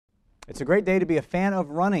It's a great day to be a fan of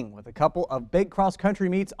running with a couple of big cross-country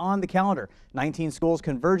meets on the calendar. 19 schools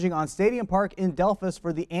converging on Stadium Park in Delphos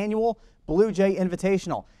for the annual Blue Jay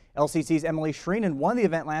Invitational. LCC's Emily Shreenan won the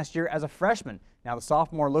event last year as a freshman. Now the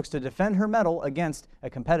sophomore looks to defend her medal against a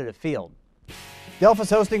competitive field. Delphos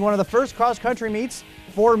hosting one of the first cross-country meets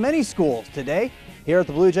for many schools today here at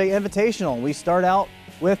the Blue Jay Invitational. We start out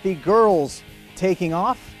with the girls taking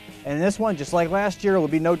off. And in this one, just like last year, it will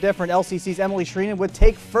be no different. LCC's Emily Shreenan would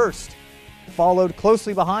take first, followed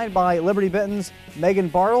closely behind by Liberty Benton's Megan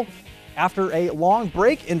Bartle. After a long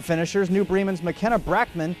break in finishers, New Bremen's McKenna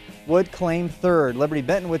Brackman would claim third. Liberty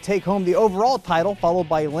Benton would take home the overall title, followed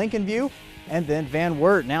by Lincoln View and then Van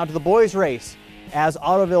Wert. Now to the boys' race, as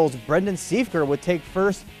Ottoville's Brendan Siefker would take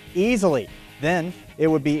first easily. Then it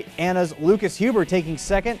would be Anna's Lucas Huber taking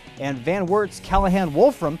second and Van Wert's Callahan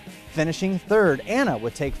Wolfram finishing third. Anna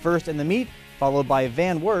would take first in the meet, followed by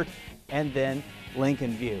Van Wert and then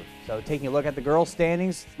Lincoln View. So taking a look at the girls'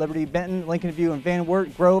 standings, Liberty Benton, Lincoln View, and Van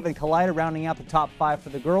Wert, Grove, and Collider rounding out the top 5 for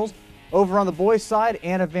the girls. Over on the boys' side,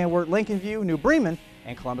 Anna, Van Wert, Lincoln View, New Bremen,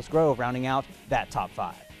 and Columbus Grove rounding out that top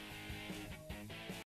 5.